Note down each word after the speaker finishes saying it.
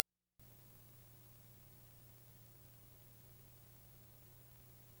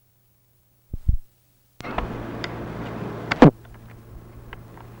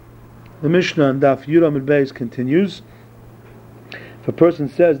The Mishnah on Daf Yud Beis continues. If a person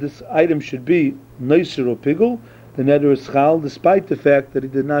says this item should be noiser or pigul, the neder is chal, despite the fact that he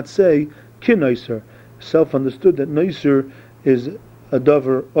did not say ki noiser. Self-understood that noiser is a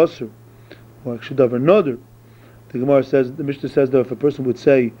davar osur, or actually davar noder. The Gemara says, the Mishnah says, though, if a person would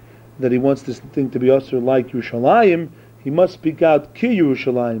say that he wants this thing to be osur like Yerushalayim, he must speak out ki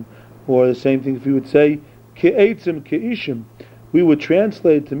Yerushalayim, or the same thing if he would say ki eitzim ki ishim. We would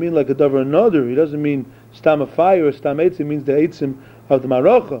translate to mean like a davar noder. He doesn't mean stam a fire or stam eitzim. It means the eitzim of the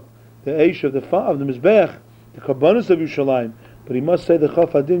marocha, the eish of the mizbech, the karbanos of Yerushalayim. But he must say the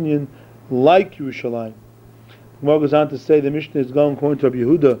chaf adinyan like Yerushalayim. The Gemara goes on to say the Mishnah is going according to Rabbi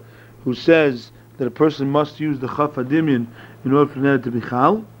Yehuda, who says that a person must use the chaf adinyan in order for it to be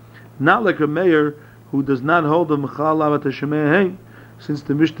chal, not like a mayor who does not hold the mechal lavat hashemei. Since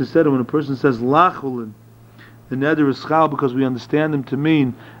the Mishnah said when a person says lachulin, the neder is chal because we understand them to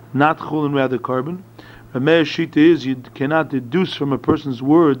mean not chulin, rather carbon. Rameir shita is you cannot deduce from a person's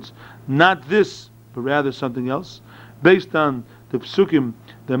words not this, but rather something else, based on the psukim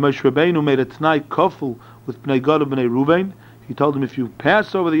that Moshe Rabbeinu made a tnai kafel with Bnei Gad of Bnei Ruvain. He told them, if you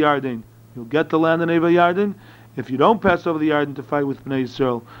pass over the Yarden, you'll get the land of Neva Yarden. If you don't pass over the Yarden to fight with Bnei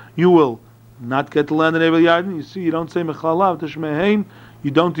Yisrael, you will not get the land of Neva Yarden. You see, you don't say mechalav tishmehein.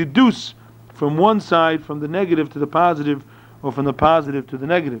 You don't deduce from one side, from the negative to the positive, or from the positive to the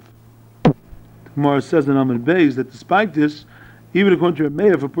negative. The Gemara says in Amud Beis that despite this, even according to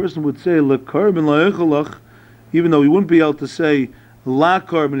Rameir, if a person would say la carbon la echolach, even though he wouldn't be able to say la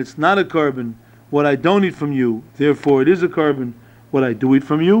carbon, it's not a carbon, what I don't eat from you, therefore it is a carbon, what I do eat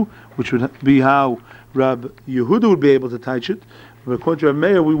from you, which would be how Rab Yehuda would be able to teach it. But according to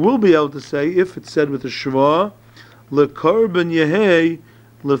Rameir, we will be able to say, if it's said with a shva, la carbon yehei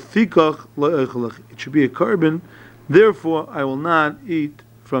lefikach la echolach, it should be a carbon, therefore I will not eat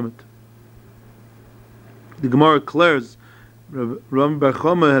from it. The Gemara declares, Ram Bar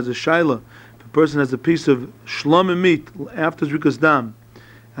Chama has a shaila. If a person has a piece of shlomim meat after zrikas dam,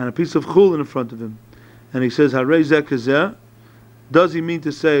 and a piece of chul in front of him, and he says harei zeh kazeh, does he mean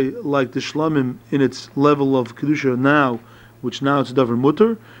to say like the shlomim in its level of kedusha now, which now it's davar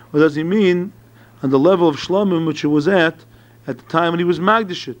mutter, or does he mean on the level of shlomim which it was at the time when he was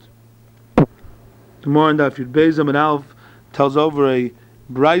magdish it? The Gemara in Daf Yud Beis Amud Aleph tells over a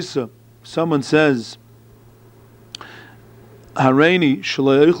brisa. Someone says, Hareini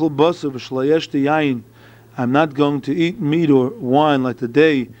shelo yechol basar v'shelo yeshta yain, I'm not going to eat meat or wine like the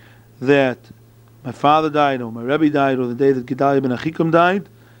day that my father died, or my Rebbe died, or the day that Gedaliah ben Achikam died.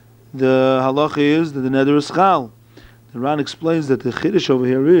 The halacha is that the neder is chal. The Ran explains that the chiddush over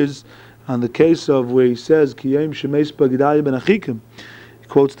here is on the case of where he says Kiyem shemeis ba Gedaliah ben Achikam. He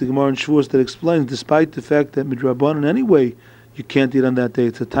quotes the Gemara in Shavuos that explains, despite the fact that midrabanan anyway you can't eat on that day,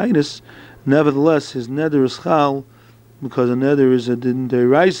 it's a tainus, nevertheless his neder is chal, because a neder is a din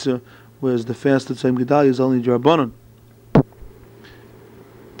deiraisa, whereas the fast of Tzayim Gedaliah is only drabanan.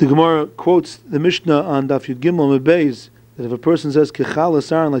 The Gemara quotes the Mishnah on Daf Yud Gimel Amud Beis that if a person says kechala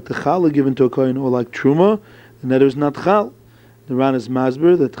saran, like the chala given to a kohen, or like truma, the neder is not chal. The Ran is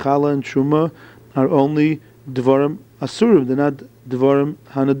masber that chala and truma are only dvarim asurim. They're not dvarim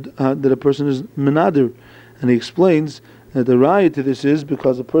that a person is menader. And he explains that the raya to this is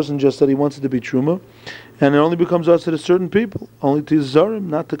because a person just said he wants it to be truma, and it only becomes us to certain people, only to zarim,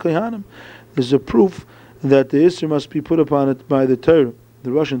 not to kohanim. There's a proof that the isser must be put upon it by the Torah.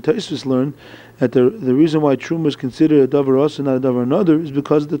 The Russian Tosfos learned that the reason why truma is considered a davar asur, not a davar another, is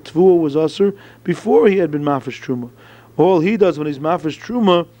because the tvua was asur before he had been mafresh truma. All he does when he's mafresh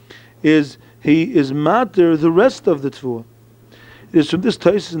truma is he is mater the rest of the tvua. It is from this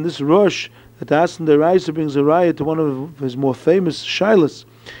Tosfos and this Rosh that the Asen Deraisa brings a raya to one of his more famous shilas.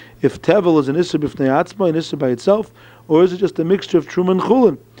 If tevel is an isser b'fnei atzma, an isser by itself, or is it just a mixture of truma and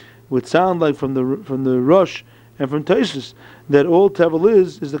chulin? It would sound like from the Rosh and from Tosfos that all tevel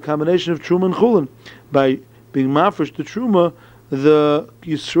is the combination of truma and chulin. By being mafresh to truma, the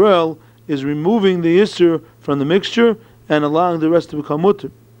Yisrael is removing the isser from the mixture and allowing the rest to become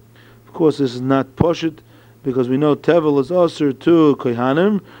mutter. Of course, this is not poshut, because we know tevel is asur to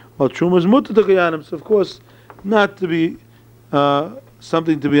kohanim, while truma is mutter to kohanim. So of course, not to be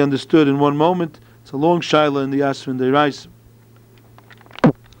something to be understood in one moment. It's a long shaila in the Asr Deiraisa.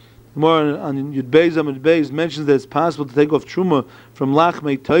 The more on Yud Beis Amud Beis mentions that it's possible to take off truma from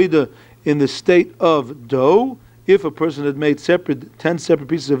lachmei toida in the state of dough, if a person had made 10 separate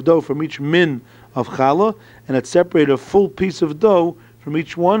pieces of dough from each min of challah, and had separated a full piece of dough from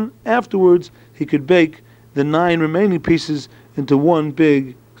each one. Afterwards, he could bake the 9 remaining pieces into one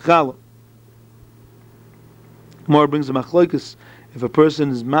big challah. Gemara brings a machlokes If a person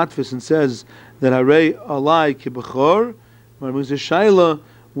is matfis and says that Harei alai ki bechor, brings a shaila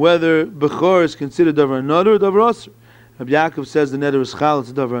whether bechor is considered davar another or davar aser. Rabbi Yaakov says the neder is chal,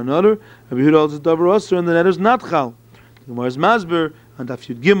 it's davar another. Rabbi Yehuda holds it's davar aser, and the neder is not chal. The Gemara is masber and Daf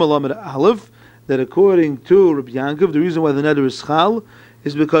Yud Gimel Amud Aleph that according to Rabbi Yaakov, the reason why the neder is chal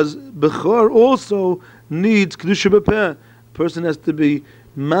is because bechor also needs kedusha b'peh. A person has to be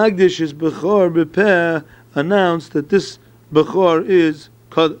magdish his bechor b'peh, announce that this bechor is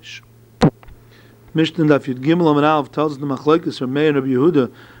kaddish. Mishnah Daf Yud Gimel Amud Aleph tells the machlokes from Meir and Rabbi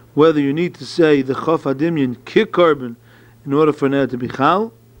Yehuda whether you need to say the chaf adimyan kick carbon in order for neder to be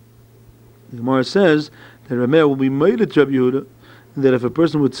chal. The Gemara says that Rameir will be made to Rabbi Yehuda, and that if a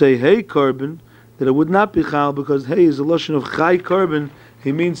person would say hey carbon, that it would not be chal because hey is a lashon of chai carbon.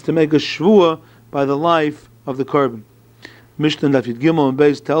 He means to make a shvua by the life of the carbon. Mishnah Daf Yud Gimel and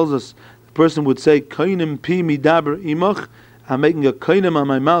Beis tells us the person would say kainim pi midaber imach. I'm making a kainim on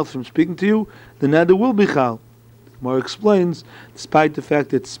my mouth from speaking to you. The neder will be chal. The Gemara explains, despite the fact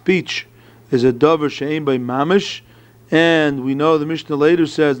that speech is a davar she'ein by mamish, and we know the Mishnah later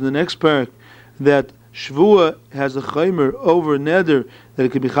says in the next parak that shvua has a chaymer over neder that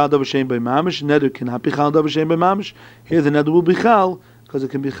it can be chal davar she'ein by mamish. Neder cannot be chal davar she'ein by mamish. Here the neder will be chal because it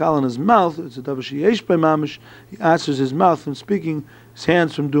can be chal in his mouth. It's a davar she'esh by mamish. He answers his mouth from speaking, his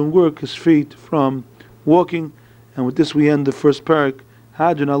hands from doing work, his feet from walking. And with this we end the first parak.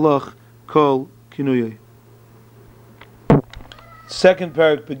 Hadron Alach Kol Kinuyei. Second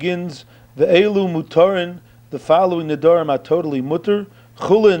parak begins the Elu Mutarin. The following Nedarim are totally mutter.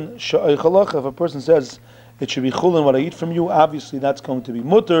 Chulin Sha'ichalach. If a person says it should be chulin what I eat from you, obviously that's going to be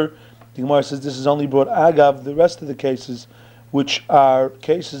mutter. The Gemara says this is only brought agav the rest of the cases, which are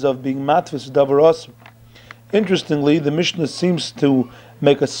cases of being matvis davar aser. Interestingly, the Mishnah seems to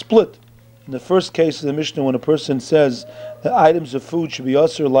make a split. In the first case of the Mishnah, when a person says that items of food should be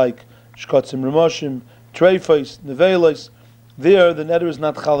aser like shkatzim ramoshim, treifais, nevelis, there the neder is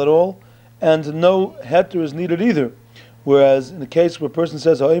not chal at all, and no heter is needed either. Whereas in the case where a person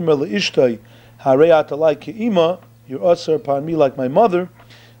says ha'emer le'ishtay harei atalai ke'ima, you're aser upon me like my mother,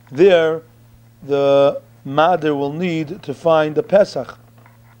 there the mader will need to find the pesach.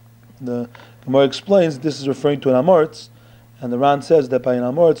 The Gemara explains this is referring to an amoritz. And the Ran says that by an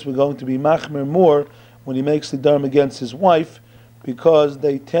amoritz we're going to be machmer more when he makes nedarim against his wife, because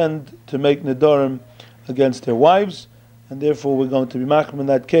they tend to make nedarim against their wives, and therefore we're going to be machmer in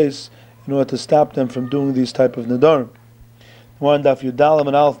that case in order to stop them from doing these type of nedarim. One Daf Yudalam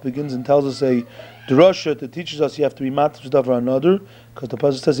and Alf begins and tells us a drasha that teaches us you have to be matz davar another, because the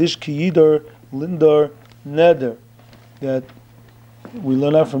pasuk says ish ki yidar lindar neder, that we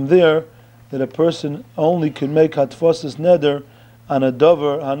learn out from there that a person only can make hatfosas neder on a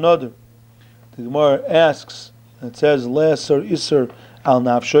davar another. The Gemara asks, it says, Le'asar iser al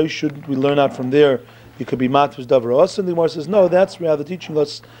nafshay. Shouldn't we learn out from there? It could be matvis davar os. And the Gemara says, no, that's rather teaching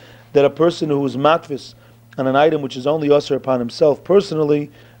us that a person who is matvis on an item which is only osir upon himself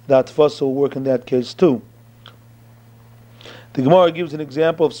personally, that hatfos will work in that case too. The Gemara gives an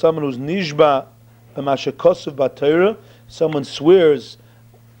example of someone who's nishba b'mashakosov b'Torah. Someone swears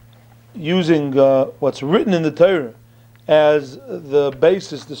using what's written in the Torah as the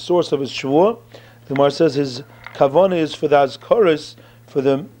basis, the source of his shvuah. The Gemara says his kavanah is for the azkaris, for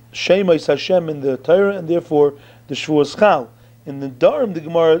the Shemais Hashem in the Torah, and therefore the shvuah is chal. In the Dharam, the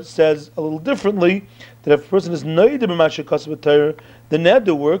Gemara says a little differently that if a person is neider b'mashakosov b'Torah, the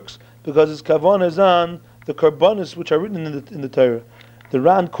neder works because his kavanah is on the karbanis which are written in the Torah. The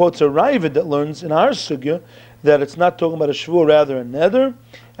Ran quotes a Ravid that learns in our sugya that it's not talking about a shvuah, rather a neder,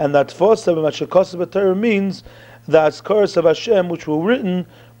 and that tfosa b'mashakosov b'Torah means the azkaras of Hashem which were written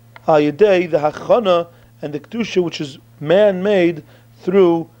ayidei the hachana and the kedusha which is man-made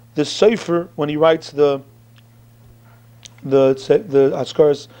through the sefer when he writes the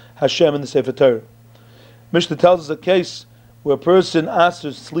azkaras Hashem in the Sefer Torah. Mishnah tells us a case where a person asks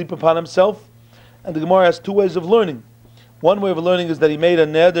to sleep upon himself, and the Gemara has two ways of learning. One way of learning is that he made a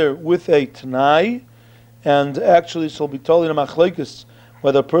neder with a t'nai, and actually so will be told in a machlekes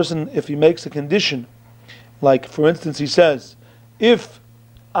whether a person, if he makes a condition, like for instance he says, if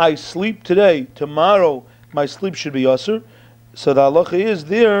I sleep today, tomorrow my sleep should be asur. So the halacha is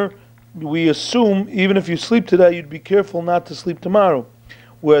there, we assume even if you sleep today, you'd be careful not to sleep tomorrow.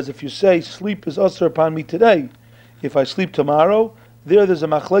 Whereas if you say sleep is asur upon me today, if I sleep tomorrow, there's a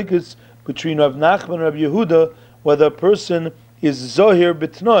machlekes between Rav Nachman and Rav Yehuda whether a person is zohir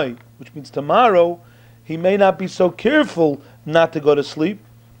b'tnoi, which means tomorrow he may not be so careful not to go to sleep,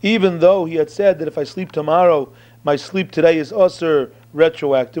 even though he had said that if I sleep tomorrow, my sleep today is asur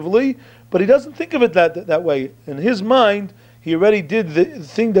retroactively, but he doesn't think of it that way. In his mind, he already did the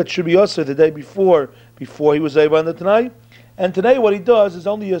thing that should be usher the day before he was able on the Tanai. And today what he does is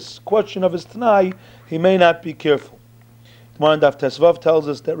only a question of his Tanai. He may not be careful. Gemara Daf Tesvav tells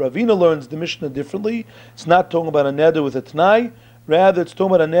us that Ravina learns the Mishnah differently. It's not talking about a neder with a Tanai. Rather, it's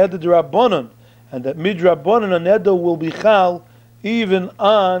talking about a neder d'Rabbanan. And that midrabbanan a neder will be chal even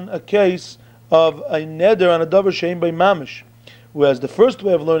on a case of a neder on a davar she'ein by mamish. Whereas the first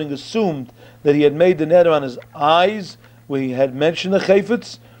way of learning assumed that he had made the neder on his eyes, where he had mentioned the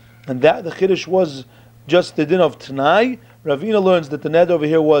chayfetz, and that the chiddush was just the din of Tanai. Ravina learns that the neder over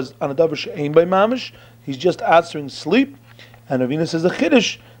here was on a davar she'ein by mamish. He's just answering sleep. And Ravina says the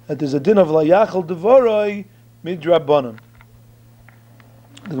chiddush that there's a din of layachal devarai midrabbanan.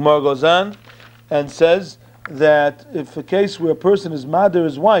 The Gemara goes on and says that if a case where a person is mother,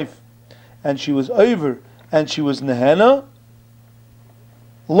 his wife, and she was over, and she was nehena,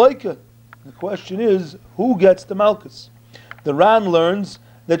 loika. The question is, who gets the malchus? The Ran learns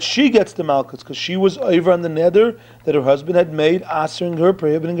that she gets the malchus because she was over on the neder that her husband had made, asking her,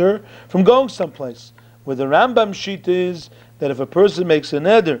 prohibiting her from going someplace. Where the Rambam sheet is that if a person makes a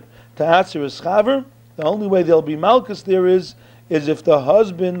neder to aser his chaver, the only way there'll be malchus there is if the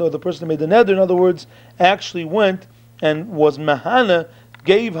husband or the person who made the neder, in other words, actually went and was mahana,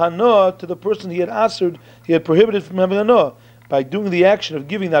 gave hanoah to the person he had asered, he had prohibited from having hanoah. By doing the action of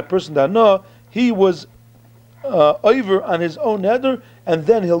giving that person the hanoah, he was over on his own neder, and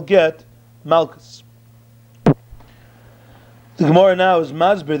then he'll get malchus. The Gemara now is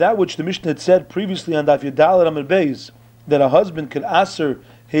masber that which the Mishnah had said previously on Daf Yudalad Amud Beis, that a husband could aser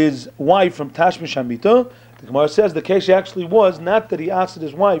his wife from tashmish hamita. The Gemara says the case actually was not that he asked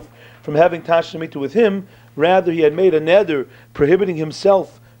his wife from having tashmish with him, rather he had made a neder prohibiting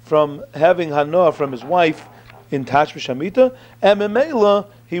himself from having hanoah from his wife in tashmish hamita, and memela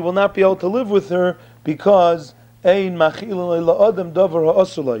he will not be able to live with her because ein machilun la'adam davar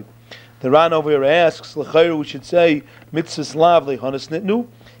ha'asulay. The Ran over here asks, l'chayru we should say mitzvah lav le'hanas nitnu,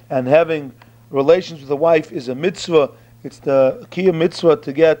 and having relations with the wife is a mitzvah. It's the kiyum mitzvah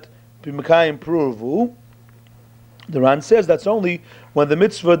to get b'mekayim pruvu. The Ran says that's only when the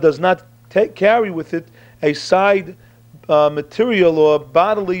mitzvah does not carry with it a side material or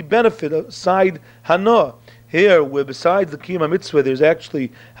bodily benefit, a side hana. Here, where besides the kiyum mitzvah, there's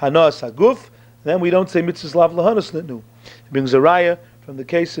actually hana saguf, then we don't say mitzvah lav lahanas nitnu. It brings a raya from the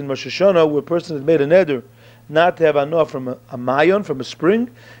case in Rosh Hashanah where a person had made a neder not to have hana from a mayon, from a spring.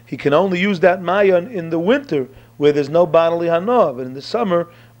 He can only use that mayon in the winter where there's no bodily hana, but in the summer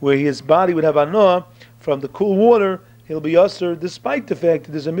where his body would have hana from the cool water, he'll be usher despite the fact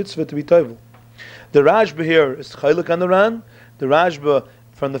that there's a mitzvah to be tovel. The Rashba here is chaylik on the Ran. The Rashba,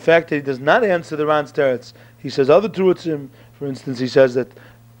 from the fact that he does not answer the Ran's teretz, he says other terutzim. For instance, he says that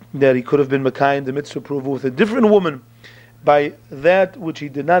he could have been Mekayim the mitzvah approval with a different woman. By that which he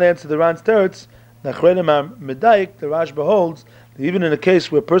did not answer the Ran's teretz, Nachrenim Medayik, the Rashba holds that even in a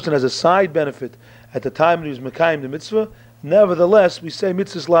case where a person has a side benefit at the time when he was Mekayim the mitzvah, nevertheless we say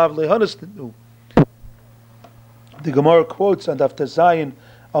mitzvah lav lehanas nitnu. The Gemara quotes on Daf Tezayin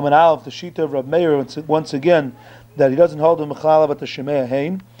Amin Aleph the Shita of Rab Meir once again that he doesn't hold the Mechalav at the Shemei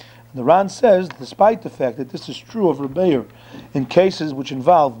Hain. The Ran says, despite the fact that this is true of Rab Meir in cases which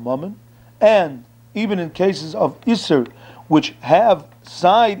involve Mammon, and even in cases of Isser which have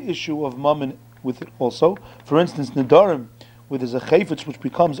side issue of Mammon with it also, for instance Nedarim, where there's a Chayfetz which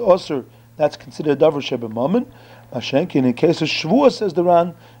becomes Osir, that's considered Davar Sheba Mammon. Mashenkin, in case of Shvuah, says the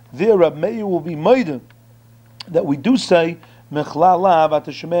Ran, there Rab Meir will be Maidim that we do say Mechla Lav at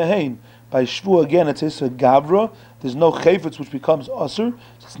the Shemei Hain. By Shvu again it says a Gavra. There's no Chayfetz which becomes Asur. So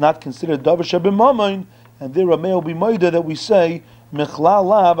it's not considered Davar Shebim Mamain. And there Rameh will be Maida that we say Mechla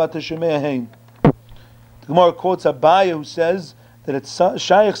Lav at the Shemei Hain. The Gemara quotes Abaya who says that it's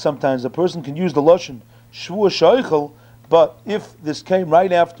Shaykh sometimes. A person can use the Lashon Shvu Shaychel, but if this came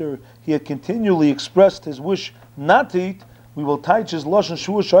right after he had continually expressed his wish not to eat, we will teach his Lashon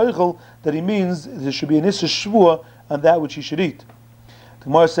Shvu Shaychel that he means there should be an Issa Shvuah on that which he should eat. The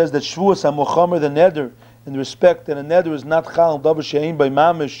Gemara says that Shvuah is Mochamer the Neder in the respect that a Neder is not Chal Davar She'ein by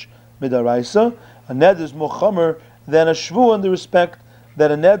Mamish Midaraisa. A Neder is Mochamer than a Shvuah in the respect that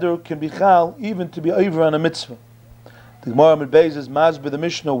a Neder can be Chal even to be over on a mitzvah. The Gemara Amud Beis is Masber the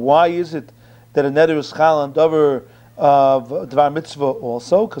Mishnah. Why is it that a Neder is Chal on Davar Dvar Mitzvah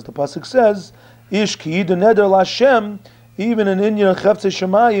also? Because the pasuk says Ish Ki Yidu Neder Lashem. Even in Inyan Cheftzei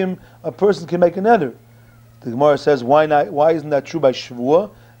Shemayim, a person can make a neder. The Gemara says, why not? Why isn't that true by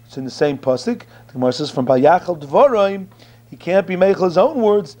Shavuah? It's in the same pasuk. The Gemara says, from Bayachal Dvarim, he can't be meichel his own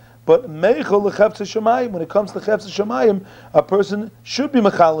words, But meichel lecheftzei shamayim, when it comes to cheftzei shamayim, a person should be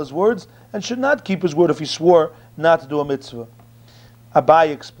mechal his words and should not keep his word if he swore not to do a mitzvah.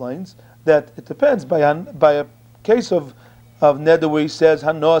 Abai explains that it depends by a case of neder where he says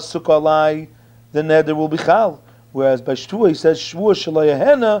hanoah sukkah alai, the neder will be chal, whereas by shvua he says shvua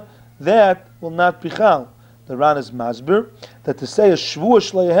shalayahena, that will not be chal. The Ran is masbir that to say a shvua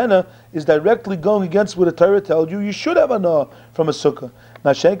shalayahena is directly going against what the Torah tells you. You should have hanoah from a sukkah.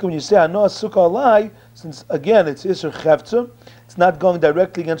 Mashenka, when you say hanoah sukkah alai, since again it's iser cheftzah, it's not going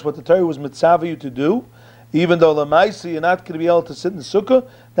directly against what the Torah was mitzvah you to do. Even though lamaisi you're not going to be able to sit in the sukkah,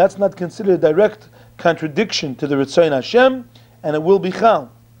 that's not considered a direct contradiction to the Ritzayin Hashem, and it will be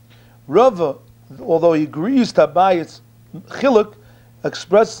chal. Rava, although he agrees to Abay's chiluk,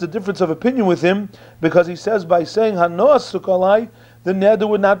 expresses a difference of opinion with him because he says by saying hanoah sukkah alai, the neder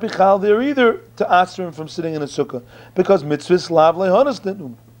would not be chal there either to answer him from sitting in a sukkah because mitzvahs lav lehonas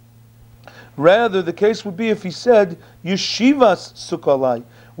nitnu. Rather, the case would be if he said yeshivas sukkah alai,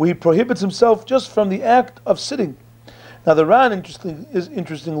 where he prohibits himself just from the act of sitting. Now the Ran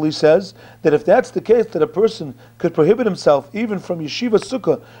interestingly says that if that's the case, that a person could prohibit himself even from yeshiva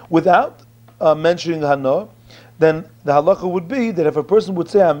sukkah without mentioning hanoah, then the halacha would be that if a person would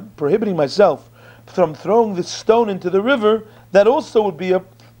say, I'm prohibiting myself from throwing this stone into the river, that also would be a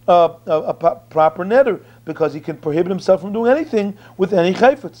proper neder, because he can prohibit himself from doing anything with any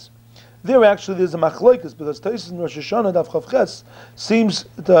chayfetz. There's a machlokes because Taisus in Rosh Hashanah Daf Chav Ches seems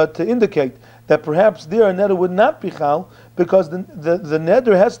to indicate that perhaps there a neder would not be chal because the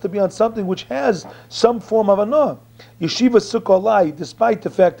neder has to be on something which has some form of hanoah. Yeshiva sukkah alai, despite the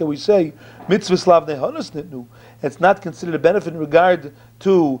fact that we say mitzvah lav nehanos nitnu, it's not considered a benefit in regard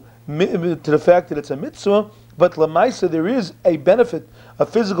to the fact that it's a mitzvah, but lamaisa there is a benefit, a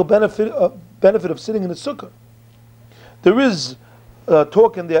physical benefit of sitting in a sukkah. There is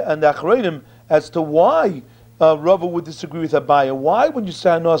talk in the Achronim as to why Rava would disagree with Abaya. Why, when you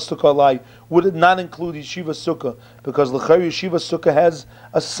say hanoah sukkah alai, would it not include yeshiva sukkah? Because l'chayr yeshiva sukkah has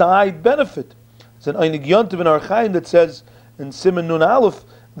a side benefit. It's an Einig Yontiv in Ar Chaim that says in Siman Nun Aleph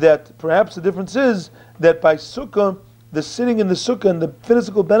that perhaps the difference is that by sukkah, the sitting in the sukkah and the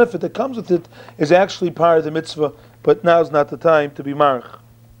physical benefit that comes with it is actually part of the mitzvah. But now's not the time to be march.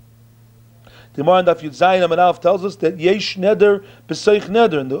 The Gemara in Daf Yud Zayin Amud Aleph tells us that yesh neder b'seich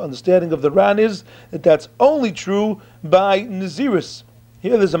neder, and the understanding of the Ran is that that's only true by Naziris.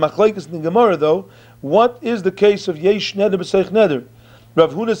 Here there's a machlokes in the Gemara though. What is the case of yesh neder b'seich neder?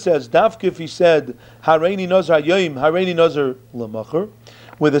 Rav Huna says, Dafka if he said Hareini Nazar Hayoim, Hareini Nazar Lamacher,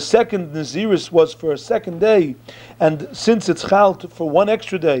 where the second Naziris was for a second day, and since it's chal for one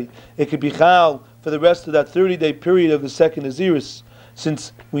extra day, it could be chal for the rest of that 30-day period of the second Naziris,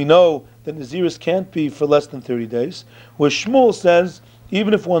 since we know that Naziris can't be for less than 30 days, where Shmuel says,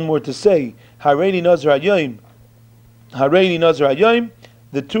 even if one were to say, Hareini Nazar Hayoim, Hareini Nazar Hayoim,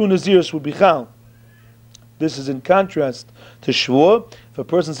 the two Naziris would be chal. This is in contrast to Shvuah. If a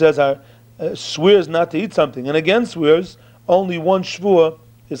person says, swears not to eat something, and again swears, only one Shvuah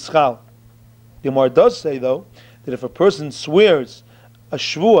is chal. The Gemara does say, though, that if a person swears a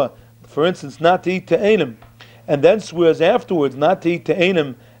Shvuah, for instance, not to eat te'enim, and then swears afterwards not to eat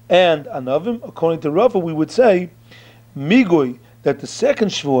te'enim and anavim, according to Rava, we would say, migui, that the second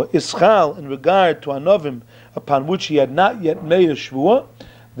Shvuah is chal in regard to anavim upon which he had not yet made a Shvuah,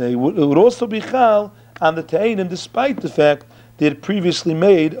 it would also be chal on the te'enim, despite the fact they had previously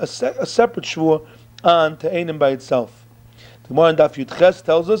made a separate Shvuah on te'enim by itself. The Gemara in Daf Yud Ches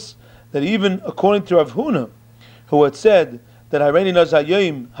tells us that even according to Rav Huna, who had said that Hareini Nazar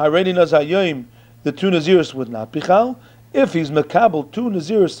Hayoim, the two Naziris would not be chal, if he's mekabel two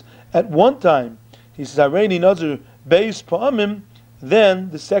Naziris at one time, he says Hareini Nazar Beis Pa'amim, then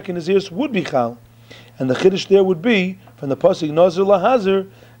the second Naziris would be chal. And the chiddush there would be, from the pasuk Nazar Lahazir,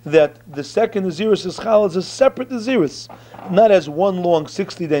 that the second Naziris is chal as a separate Naziris, not as one long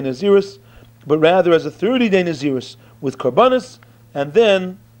 60-day Naziris, but rather as a 30-day Naziris with Karbanis, and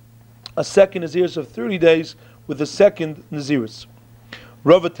then a second Naziris of 30 days with the second Naziris.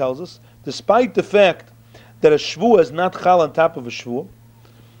 Rava tells us, despite the fact that a Shvuah is not chal on top of a Shvuah,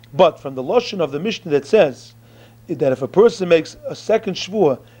 but from the Lashon of the Mishnah that says that if a person makes a second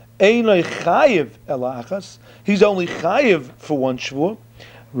Shvuah, Einoi chayiv ela achas, he's only chayiv for one Shvuah,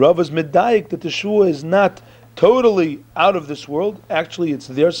 Rava's medayik that the Shvuah is not totally out of this world. Actually, it's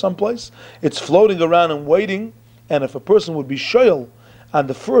there someplace. It's floating around and waiting. And if a person would be shoyal on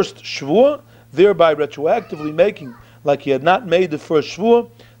the first Shvuah, thereby retroactively making like he had not made the first Shvuah,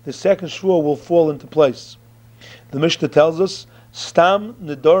 the second Shvuah will fall into place. The Mishnah tells us, Stam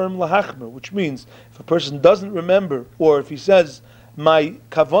nedorim lahachmer, which means if a person doesn't remember, or if he says, my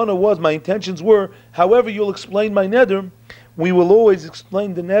kavana was, my intentions were, however you'll explain my neder, we will always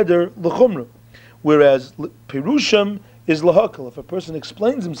explain the neder l'chumra. Whereas pirushim is lahakal. If a person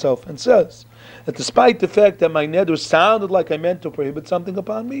explains himself and says that despite the fact that my neder sounded like I meant to prohibit something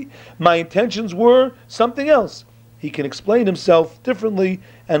upon me, my intentions were something else, he can explain himself differently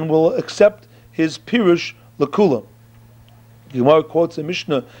and will accept his pirush lakula. The Gemara quotes a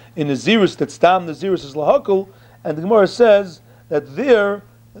Mishnah in Naziris that Stam Naziris is lahakal, and the Gemara says that there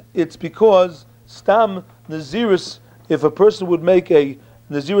it's because Stam Naziris, if a person would make a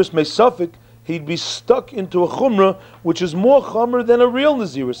Naziris Mesafik, he'd be stuck into a chumrah which is more chumrah than a real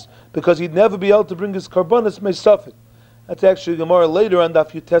Naziris, because he'd never be able to bring his karbanis Mesafik. That's actually Gemara later on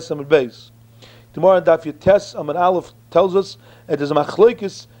Daf Yutes Amud Beis. Gemara on Daf Yutes Amud Aleph tells us that there's a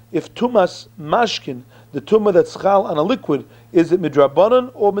machlokes if tumas mashkin, the tumah that's chal on a liquid, is it midrabanan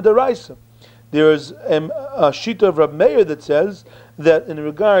or midaraisa? There is a shita of Rab Meir that says that in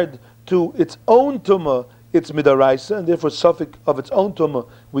regard to its own tumah, it's midaraisa, and therefore suffix of its own tumah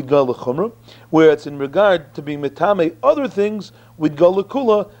we'd go l'chumra. Where it's in regard to being mitame other things, we'd go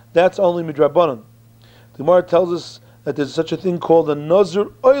l'kula, that's only midrabanan. The Gemara tells us that there's such a thing called a nazir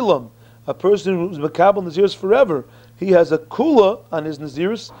oilam, a person who's makabel naziris forever. He has a kula on his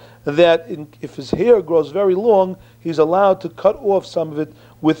naziris that if his hair grows very long, he's allowed to cut off some of it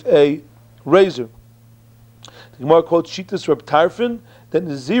with a razor. The Gemara quotes Shitas Reb Tarfon that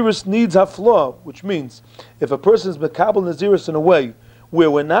naziris needs hafla, which means if a person is makabel naziris in a way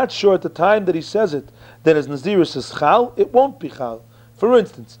where we're not sure at the time that he says it that his naziris is chal, it won't be chal. For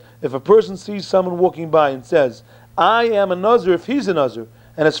instance, if a person sees someone walking by and says, "I am a nazir," if he's a nazir,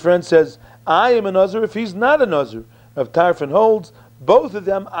 and his friend says, "I am a nazir," if he's not a nazir, Reb Tarfon holds both of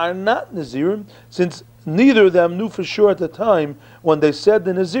them are not nazirim, since neither of them knew for sure at the time when they said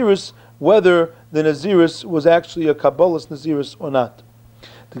the naziris whether the naziris was actually a kabbalist naziris or not.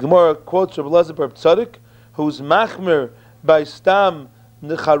 The Gemara quotes Rabbi Elazar bar Tzadik, who's machmer by stam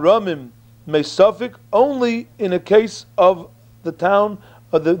necharamim meisafik only in a case of the town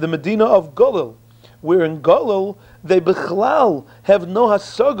of the Medina of Galil, where in Galil they bechlal have no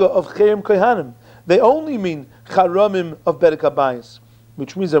hasaga of chayim kohanim. They only mean charamim of Bedek Habayis,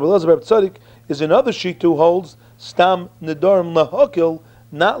 which means that Rabbi Elazar bar Tzadik is another sheet who holds stam nedarim lahakil,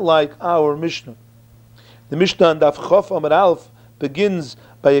 not like our Mishnah. The Mishnah on Daf Chof Amud Aleph begins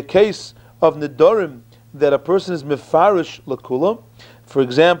by a case of nedarim that a person is mefarish lakula. For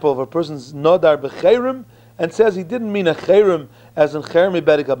example, if a person's nodar b'cheirim and says he didn't mean a cheirim as in chermi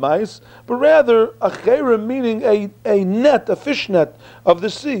Bedek Habayis, but rather a cheirim meaning a net, a fish net of the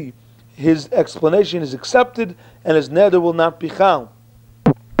sea, his explanation is accepted and his neder will not be chal.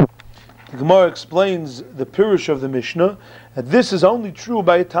 The Gemara explains the pirush of the Mishnah, and this is only true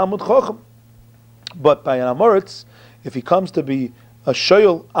by a Talmud Chacham. But by an Amoritz, if he comes to be a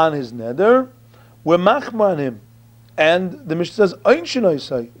shoyl on his neder, we're machmar on him. And the Mishnah says, Ein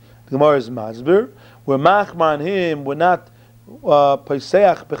shenoisai. The Gemara is masbir, we're machmar on him, we're not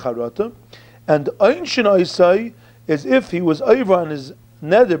paiseach becharata. And Ein shenoisai is if he was over on his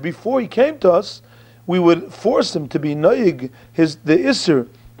neder before he came to us, we would force him to be noig the iser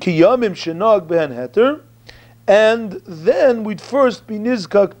ki yamim shenag behen heter, and then we'd first be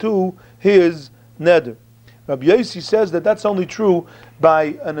nizkak to his neder. Rabbi Yossi says that that's only true by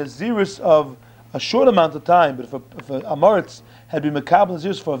a naziris of a short amount of time, but if a Amoritz had been makabel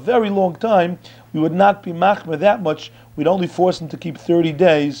naziris for a very long time, we would not be machmer that much. We'd only force him to keep 30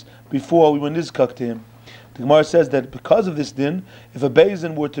 days before we were nizkak to him. The Gemara says that because of this din, if a Beis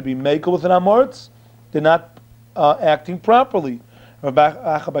Din were to be makel with an Amoritz, they're not acting properly. Rabbi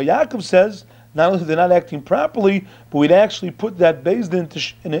Achabar Yaakov says, not only they're not acting properly, but we'd actually put that Beis Din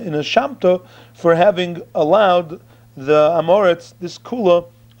in a shamta for having allowed the Amoritz this kula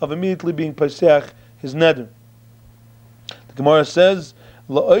of immediately being paseach his neder. The Gemara says,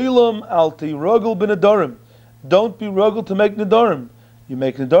 La'olam al tiragul b'nedarim. Don't be ruggled to make nedarim. You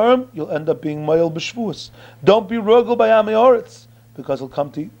make nedarim, you'll end up being mayel b'shvuas. Don't be ruggled by Amoritz, because he'll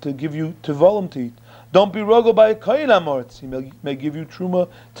come to give you tevolim to eat. Don't be ruggled by a kohen Amoritz. He may give you truma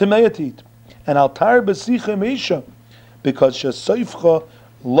temeya to eat. And altar b'sicha meisha, because shesoifcha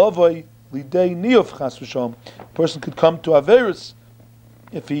lavai lidei niyov chas v'shalom. A person could come to Averis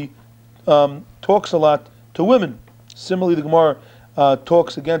if he talks a lot to women. Similarly, the Gemara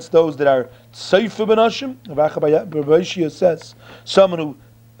talks against those that are tzeifa b'nashim. Rabbi says someone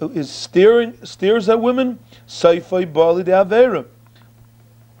who is stares at women, tzeifa bali de Avera.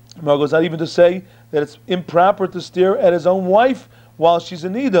 Gemara goes out even to say that it's improper to stare at his own wife while she's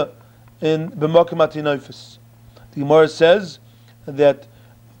in nida in b'makom atinofis. The Gemara says that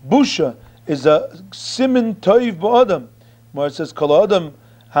busha is a simin toiv ba'adam, Gemara says, Kol Adam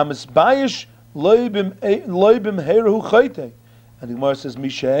Hamisbayish Loibim Heru Chayte. And the Gemara says,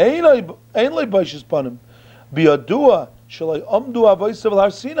 Misha Ein Leibashis Panim. Biadua Shalai Amdu Avaisav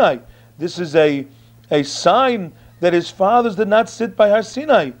Har Sinai. This is a sign that his fathers did not sit by Har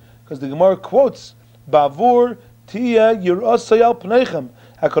Sinai. Because the Gemara quotes, Bavur Tia Yerasayal Pneichem.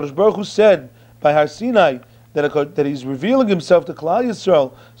 HaKadosh Baruch Hu said by Har Sinai that he's revealing himself to Klal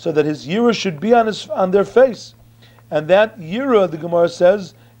Yisrael so that his yira should be on their face. And that yira, the Gemara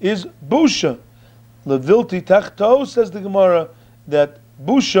says, is busha. Levilti tachto, says the Gemara, that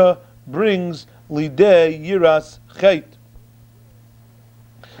busha brings lidei yiras chet.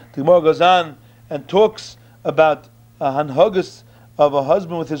 The Gemara goes on and talks about a hanhagas of a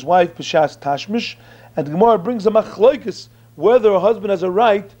husband with his wife, b'shas tashmish, and the Gemara brings a machlokes whether a husband has a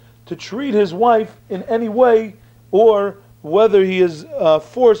right to treat his wife in any way, or whether he is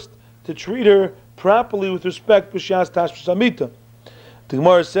forced to treat her properly with respect b'shas tashmish amita. The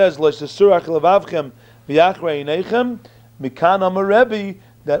Gemara says, "Le'sesurach levavchem v'yachrei einechem mikan amar Rebbe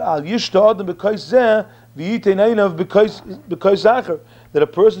that al yishta adam b'kais zeh v'yitein einav b'kais zacher, that a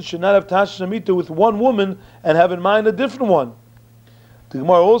person should not have tashmish amita with one woman and have in mind a different one." The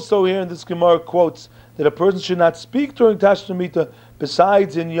Gemara also here in this Gemara quotes that a person should not speak during Tashmish Amita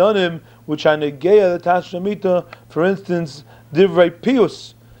besides in Yonim, which are Negeya the Tashmish Amita, for instance, Divrei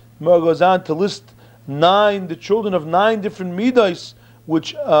Pius. The Gemara goes on to list the children of 9 different Midas,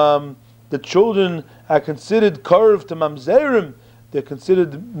 which the children are considered Karv to Mamzerim, they're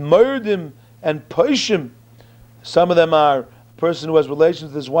considered Murdim and Paishim. Some of them are a person who has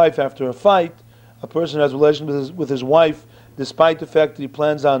relations with his wife after a fight, a person who has relations with his wife despite the fact that he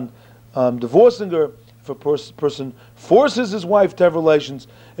plans on divorcing her, if a person forces his wife to have relations,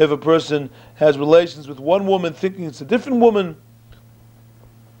 if a person has relations with one woman thinking it's a different woman.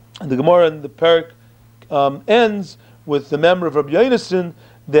 And the Gemara in the Parak ends with the memory of Rabbi Yonasan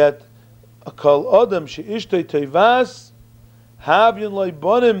that Kol Adam she'ishtei teivas havyin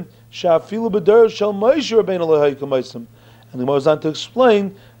leibonim she'afilu b'der shel Moshe Rabbeinu Elohei k'maisam. And the Gemara goes on to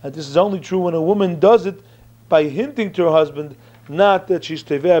explain that this is only true when a woman does it by hinting to her husband, not that she's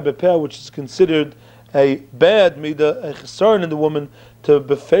teveh bepeh, which is considered a bad midah, a chesaron in the woman, to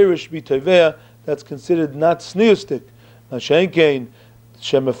beferish be teveh, that's considered not sneustik. Mashenkein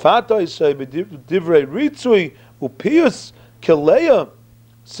shemefata isay b'divrei ritzui upius keleya,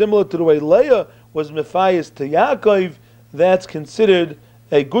 similar to the way Leah was mefayis to Yaakov, that's considered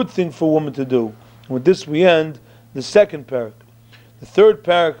a good thing for a woman to do. And with this we end the second parak. The third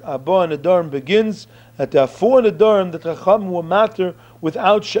parak, Abba Nedarim, begins that there are 4 Nedarim that Chacham will matter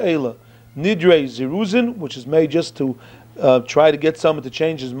without She'ela. Nidrei Ziruzin, which is made just to try to get someone to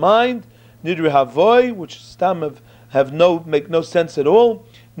change his mind. Nidrei Havoi, which stam make no sense at all.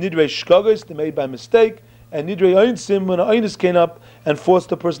 Nidrei Shkagos, they're made by mistake. And Nidrei Einsim, when an Einis came up and forced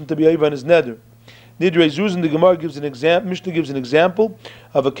the person to be over on his neder. Nidrei Zuzin, the Gemara gives an example, Mishnah gives an example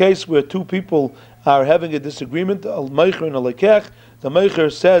of a case where 2 people are having a disagreement, al meicher and al lekech. The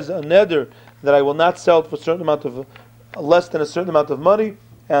meicher says a neder that I will not sell it for a certain amount of less than a certain amount of money,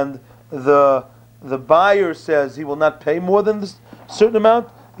 and the buyer says he will not pay more than this certain amount,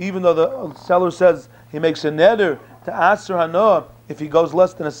 even though the seller says he makes a neder to aser hanoah if he goes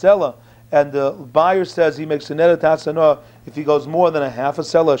less than a seller, and the buyer says he makes a neder to aser hanoah if he goes more than a half a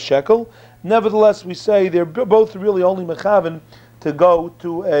seller, a shekel. Nevertheless, we say they're both really only mechaven to go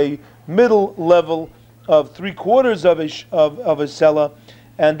to a middle level of 3/4 of a seller,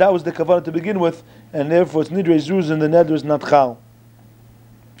 and that was the kavanah to begin with, and therefore it's nidrei zuz and the neder is not chal.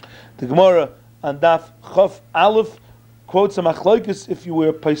 The Gemara on Daf Chof Aleph quotes a machlokes if you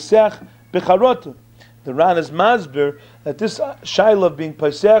were paisach becharota. The Ran is masber that this shaila of being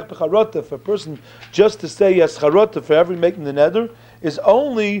paisach becharota, for a person just to say yes charota for every making the neder, is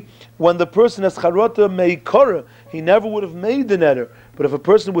only when the person has charota meikora. He never would have made the neder. But if a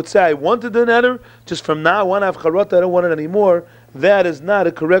person would say, I wanted the neder, just from now on I have charota, I don't want it anymore, that is not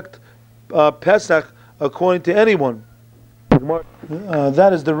a correct Pesach according to anyone.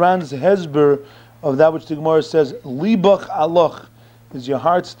 That is the Ran's hezber of that which the Gemara says, Libach aloch. Is your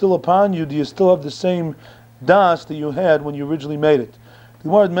heart still upon you? Do you still have the same das that you had when you originally made it? The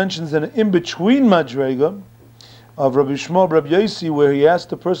Gemara mentions an in-between madrega of Rabbi Shmuel, Rabbi Yosi, where he asked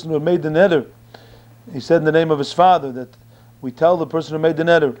the person who made the neder, he said in the name of his father, that we tell the person who made the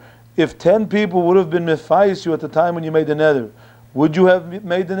neder, if 10 people would have been mefayis you at the time when you made the neder, would you have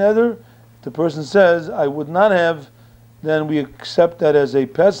made the neder? The person says, I would not have, then we accept that as a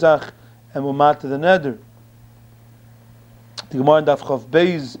Pesach and we'll mat to the neder. The Gemara in Daf Chav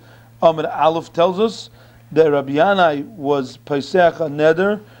Beis Amud Aleph tells us that Rabbi Yanai was Pesach a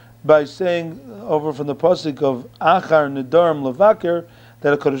neder by saying over from the pasuk of Achar Nedarim Levaker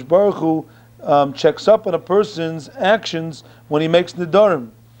that HaKadosh Baruch Hu checks up on a person's actions when he makes Nedarim.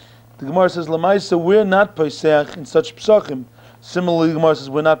 The Gemara says, Lamaisa, we're not Paisech in such psachim. Similarly, the Gemara says,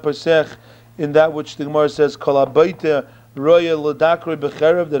 we're not Paisech in that which the Gemara says, Kol habayte roya l'dakre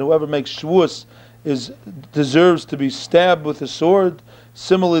b'cherev, that whoever makes shvuos deserves to be stabbed with a sword.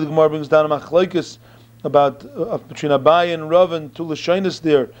 Similarly, the Gemara brings down a machlokes about between Abaye and Rav and two lashonos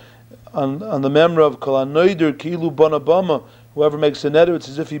there on the memra of Kol hanoider kilu bana bama. Whoever makes a neder, it's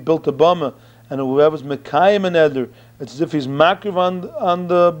as if he built a bama, and whoever's mekayim a neder, it's as if he's makriv on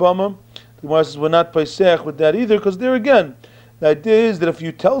the bama. The Gemara says we're not paisech with that either, because there again, the idea is that if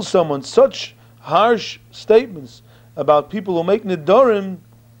you tell someone such harsh statements about people who make nedarim,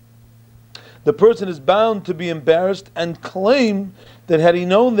 the person is bound to be embarrassed and claim that had he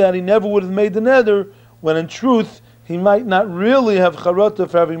known that, he never would have made the neder, when in truth, he might not really have charata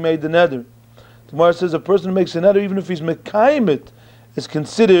for having made the neder. The Gemara says a person who makes a neder, even if he's mekayim it, is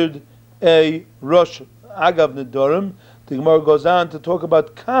considered a rosh. Agav nedarim. The Gemara goes on to talk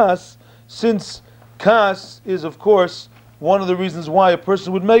about kas, since kas is, of course, one of the reasons why a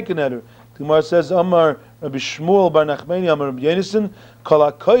person would make a neder. The Gemara says, Amar Rabbi Shmuel bar Nachmani, Amar Rabbi Yonasan,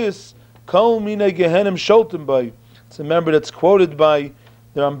 Kol hakoyes kol minei gehenim sholtem bay. It's a member that's quoted by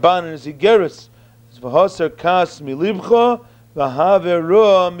the Ramban and Zigeris. It's v'haser kas milibcha v'haver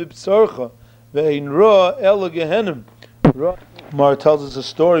roa mibsorcha ve'ein roa ela gehenim. Mar tells us a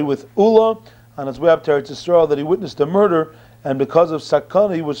story with Ula on his way up to Eretz Yisrael that he witnessed a murder, and because of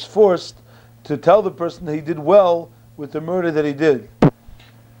sakana he was forced to tell the person that he did well with the murder that he did. The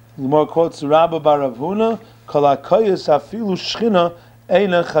Gemara quotes Rabba bar Rav Huna, Kol hakoyes afilu shchina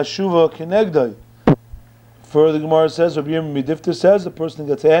eina chashuva kenegdai. Further, the Gemara says, Rabbi Yirmiyah Midifta says, the person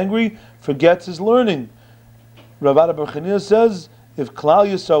that gets angry forgets his learning. Rav Ada bar Chanina says, if Klal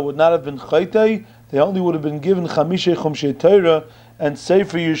Yisrael would not have been chaytei, they only would have been given chamishay chumshei Torah and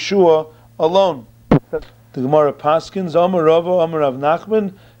Sefer Yeshua alone. The Gemara Paskins, Amar Rava, Amar Rav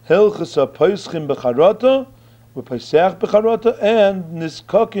Nachman, Hilchas ha-poischim b'charata, v'paisech b'charata, and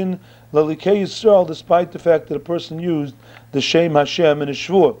niskakin lalikei Yisrael, despite the fact that a person used the Shem Hashem in his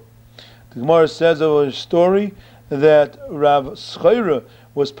shvur. The Gemara says of a story that Rav Schreira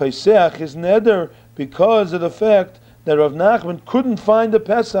was paisech his neder because of the fact that Rav Nachman couldn't find a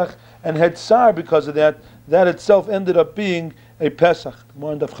Pesach and had tsar because of that. That itself ended up being a Pesach. The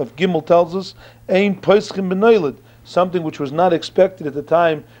Gemara in Daf Chav Gimel tells us, Ein Poischim b'noiled, something which was not expected at the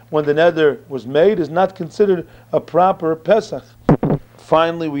time when the neder was made is not considered a proper Pesach.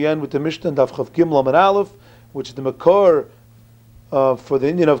 Finally, we end with the Mishnah Daf Chav Gimel Amud Aleph, which is the Makor for the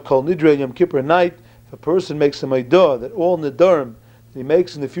Indian of Kol Nidre Yom Kippur night. If a person makes a Maidah that all Nedarim that he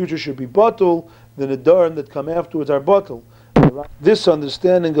makes in the future should be batul, the Nedarim that come afterwards are batul. This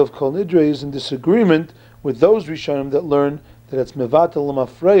understanding of Kol Nidre is in disagreement with those Rishonim that learn that it's Mevatel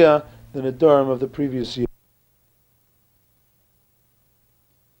L'Mafreya, the Nedarim of the previous year.